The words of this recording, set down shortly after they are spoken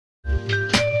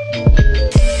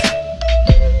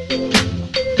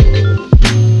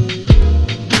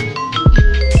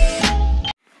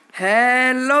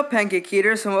Pancake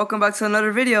Eaters, and welcome back to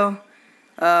another video.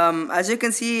 As you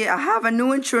can see, I have a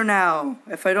new intro now,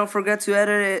 if I don't forget to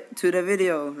edit it to the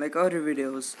video, like other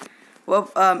videos.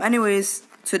 Well, anyways,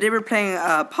 today we're playing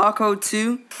Pako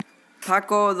 2,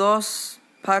 Pako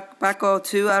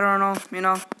 2, I don't know,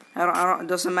 it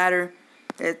doesn't matter.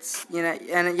 It's,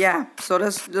 and yeah, so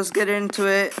let's just get into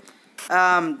it.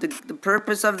 The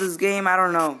purpose of this game, I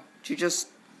don't know. You just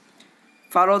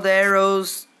follow the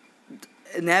arrows.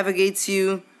 It navigates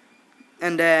you,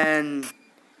 and then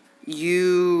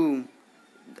the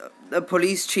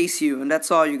police chase you, and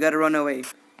that's all. You gotta run away.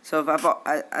 So if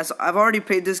I've already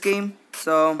played this game,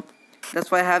 so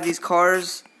that's why I have these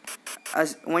cars.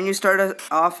 When you start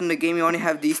off in the game, you only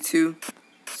have these two.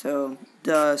 So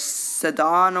the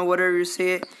sedan, or whatever you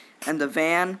say it, and the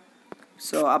van.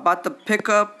 So I bought the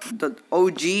pickup, the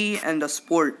OG, and the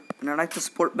sport, and I like the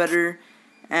sport better.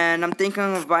 And I'm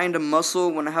thinking of buying the muscle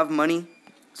when I have money.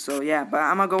 So yeah, but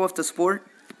I'm gonna go with the sport.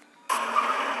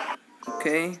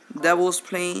 Okay, Devil's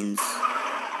Plains.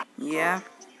 Yeah.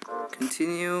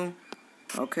 Continue.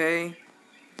 Okay.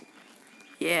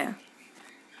 Yeah.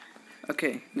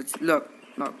 Okay, let's look.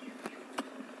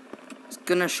 It's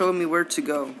gonna show me where to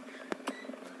go.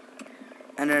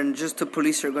 And then just the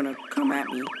police are gonna come at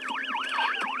me.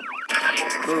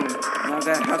 Boom. Now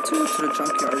I have to go to the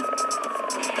junkyard.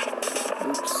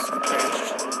 Oops, I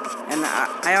crashed. And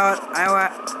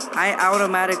I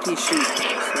automatically shoot.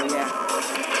 So yeah.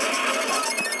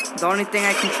 The only thing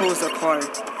I control is the car.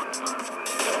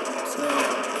 So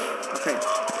okay.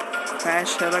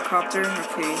 Crash helicopter.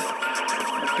 Okay.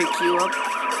 I'll pick you up.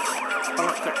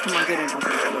 Come on, get in.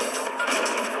 Okay, look.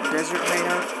 Desert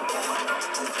hideout.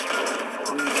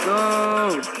 Let's go.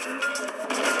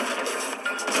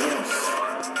 Yes.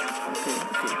 Okay.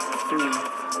 Boom.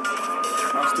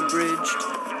 Cross the bridge.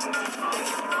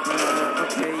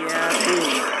 Okay, yeah, boom.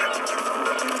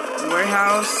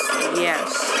 Warehouse, yes.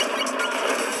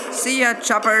 See ya,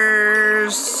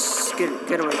 choppers.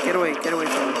 Get away from me. I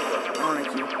don't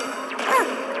like you.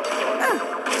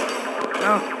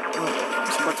 No. Oh,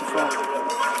 it's about to fall.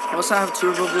 I also have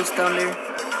turbo boost down there.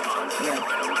 Yeah.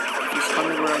 Just tell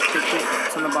me where I picked it.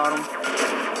 It's on the bottom.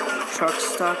 Truck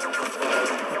stop.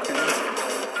 Okay.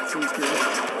 Seems good.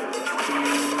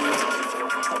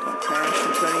 Don't crash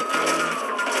into anything.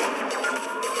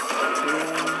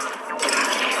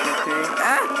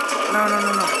 No.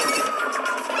 Okay.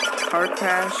 Car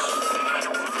crash.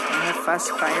 I have fast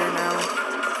fire now.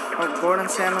 Oh, Gordon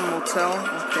Salmon Motel.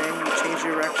 Okay, you change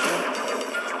direction.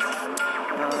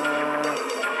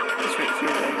 It's right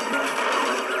here, right?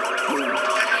 Yeah.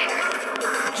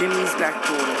 Jimmy's back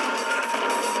door.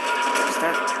 Is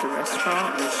that the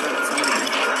restaurant or is that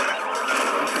something?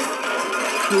 Okay.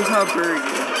 Kuha Burger.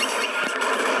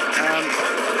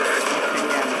 Okay,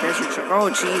 yeah, desert truck. Oh,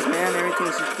 jeez, man,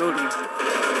 everything's exploding.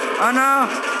 Oh no!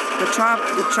 The chop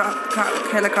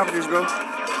helicopters, bro.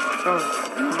 Oh,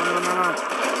 no.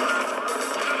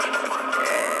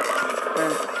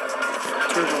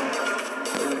 Turbo.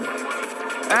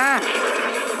 Ah!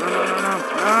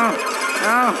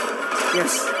 No.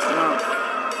 Yes, no.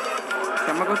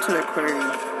 Okay, I'm gonna go to the aquarium.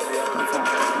 Don't fall,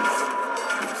 please.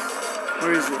 Yes.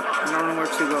 Where is it? I don't know where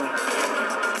to go.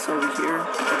 It's over here, I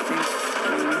think.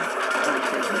 Maybe.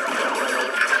 Okay, it's right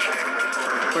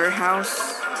there. Warehouse.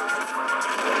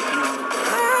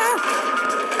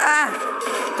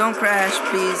 Don't crash,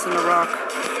 please, in the rock.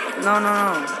 No, I'm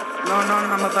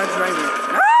a bad driver.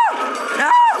 No!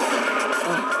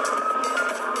 Oh.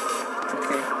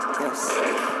 Okay, yes.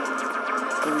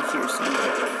 Over here somewhere.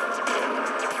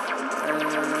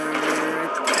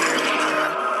 Right there.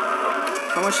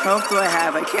 How much health do I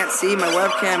have? I can't see, my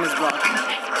webcam is blocking.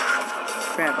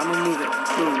 Crap, I'm gonna move it.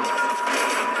 Boom.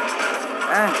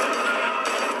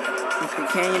 Okay,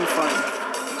 canyon farm.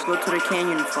 Let's go to the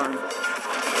canyon farm.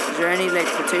 Is there any, like,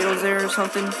 potatoes there or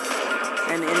something?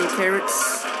 And any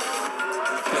carrots?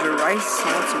 Is there rice?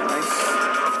 I want some rice.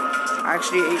 I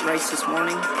actually ate rice this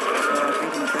morning, so I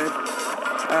think I'm good.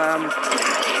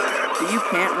 Do you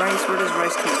plant rice? Where does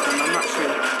rice come from? I'm not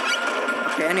sure.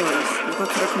 Okay, anyways, let's go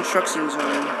to the construction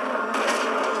zone.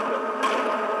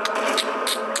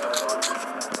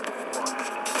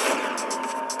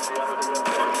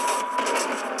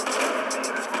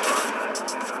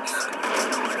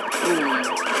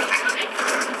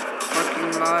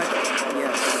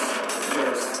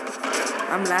 Yes.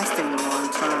 I'm lasting a long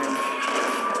time.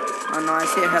 Oh no, I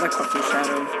see a helicopter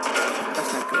shadow.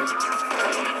 That's not good.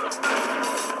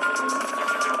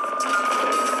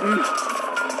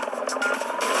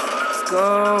 Let's go.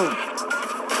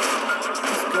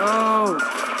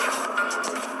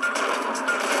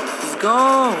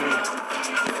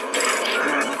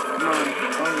 Come on.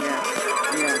 Oh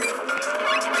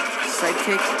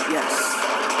take? Yes.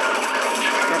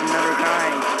 Got another guy.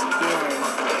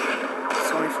 Yeah.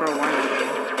 It's only for a while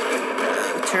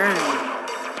though. Turn.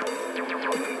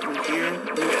 Through here.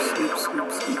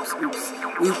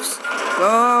 Oops.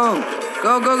 Go!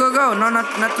 Go! No,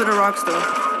 not to the rocks though.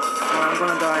 Oh, I'm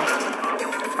gonna die.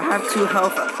 I have 2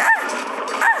 health.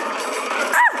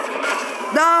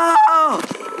 No!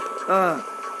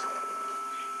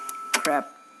 Crap.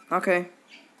 Okay.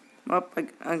 Well,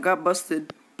 I got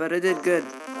busted, but I did good.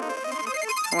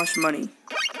 How much money?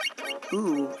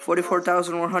 Ooh,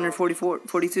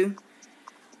 44,142.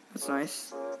 That's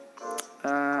nice.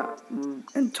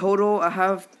 In total, I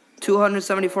have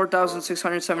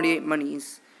 274,678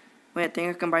 monies. Wait, I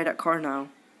think I can buy that car now.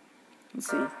 Let's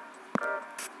see.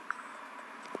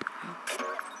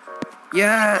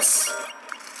 Yes!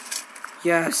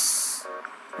 Yes!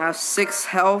 I have 6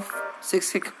 health,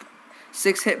 6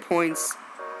 hit points.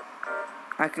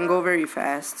 I can go very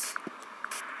fast.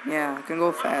 Yeah, I can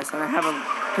go fast, and I have a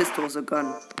pistol as a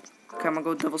gun. Okay, I'm gonna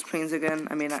go Devil's Plains again.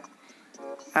 I mean,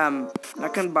 I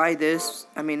can buy this.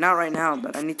 I mean, not right now,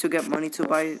 but I need to get money to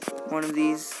buy one of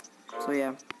these. So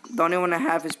yeah, the only one I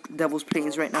have is Devil's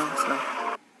Plains right now. So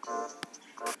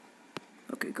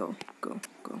okay, go.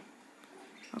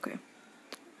 Okay.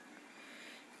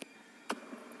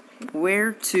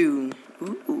 Where to?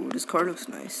 Ooh, this car looks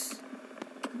nice.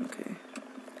 Okay.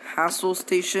 Hassle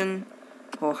Station.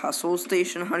 Oh, Hassle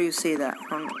Station. How do you say that?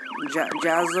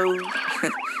 Jazzo.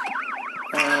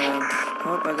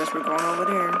 Oh, I guess we're going over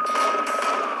there.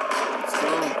 Let's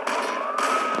go.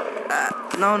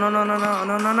 No.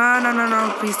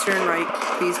 Please turn right.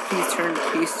 Please turn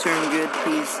good.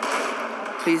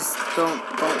 Please don't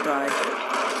die.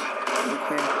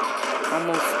 Okay.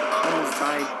 Almost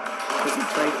died. Because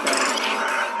it's right there.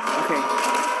 Okay.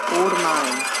 Old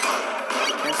mine.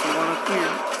 Guess I'm going up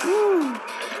here. Woo!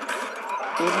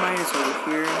 Old mine is over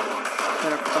here.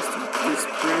 Gotta cross this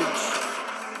bridge.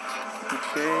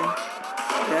 Okay.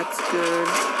 That's good.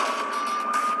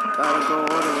 Gotta go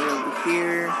all the way over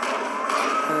here.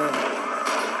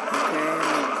 Okay, I'm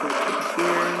gonna go over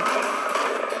here.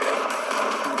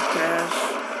 Crash.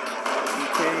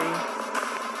 Okay.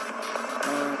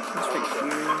 That's right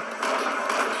here.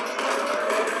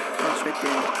 That's right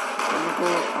there.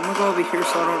 I'm gonna go over here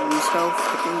so I don't lose health.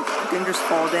 I think there's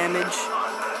fall damage.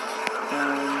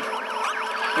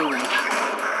 Boom.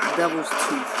 Devil's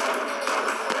Tooth.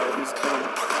 Please go.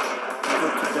 I'll go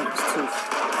to Devil's Tooth.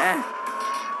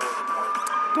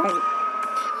 Don't.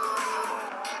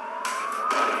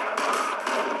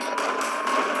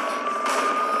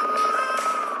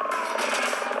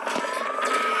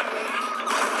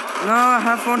 No, I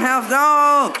have 1 health.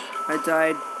 No! I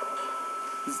died.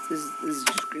 This is just,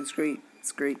 it's great.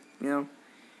 It's great, you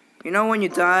know when you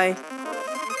die,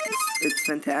 it's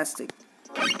fantastic.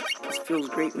 It feels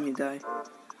great when you die.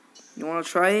 You want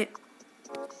to try it?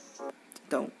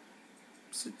 Don't.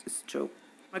 It's a joke.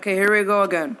 Okay, here we go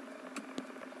again.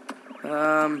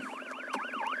 Diner,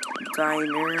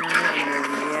 and then,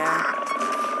 yeah.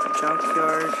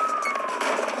 Junkyard.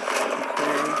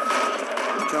 Okay.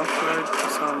 Junkyard, that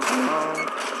sounds wrong.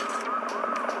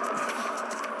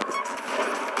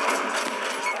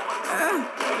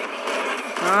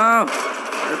 No!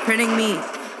 They're pinning me.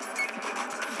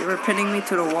 They were pinning me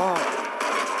to the wall.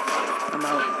 I'm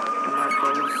out,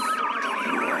 boys.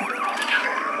 Yeah.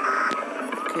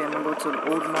 Okay, I'm gonna go to the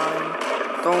old mine.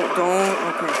 Don't,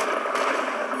 okay.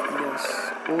 Yes,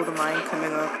 old mine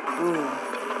coming up. Boom.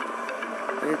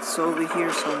 It's over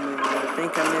here somewhere. I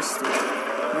think I missed it.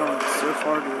 No, it's so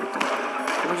far, dude, I think.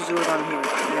 Let me just do it on here.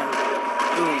 Yeah.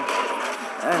 Boom.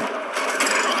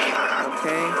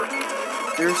 Okay.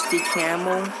 Thirsty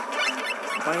Camel.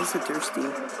 Why is it thirsty?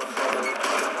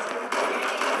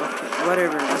 Okay,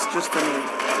 whatever. That's just the name.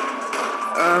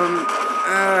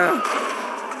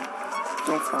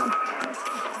 Don't fall.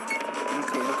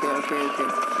 Okay.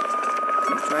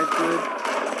 Drive good.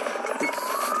 It's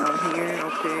down here.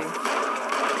 Okay.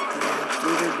 Yeah,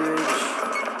 through the bridge.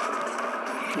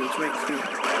 Okay, it's right here.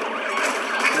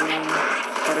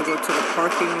 Gotta go to the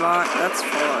parking lot. That's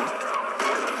far.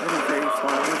 That is very far.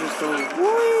 I'm gonna just go.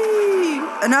 Whee!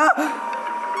 No!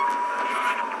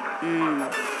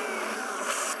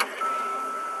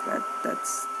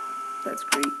 That's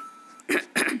great.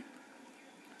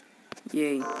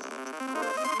 Yay.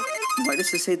 Why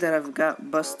does it say that I've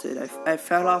got busted? I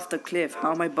fell off the cliff.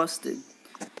 How am I busted?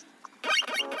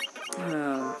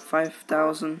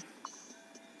 5,000.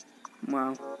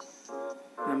 Wow.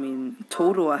 I mean,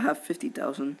 total I have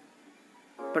 50,000.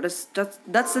 But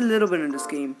that's a little bit in this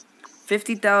game.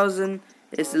 50,000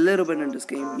 is a little bit in this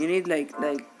game. You need like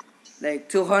like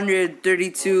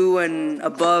 232 and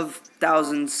above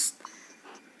thousands,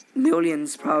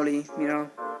 millions probably, you know.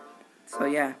 So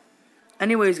yeah.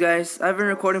 Anyways, guys, I've been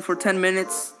recording for 10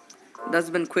 minutes. That's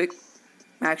been quick,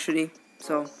 actually.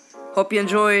 So hope you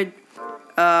enjoyed.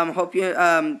 Hope you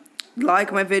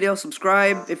like my video,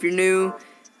 subscribe if you're new.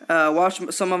 Watch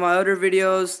some of my other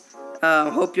videos.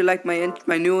 Hope you like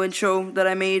my new intro that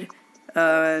I made.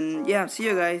 And yeah, see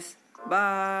you guys.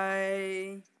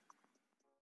 Bye.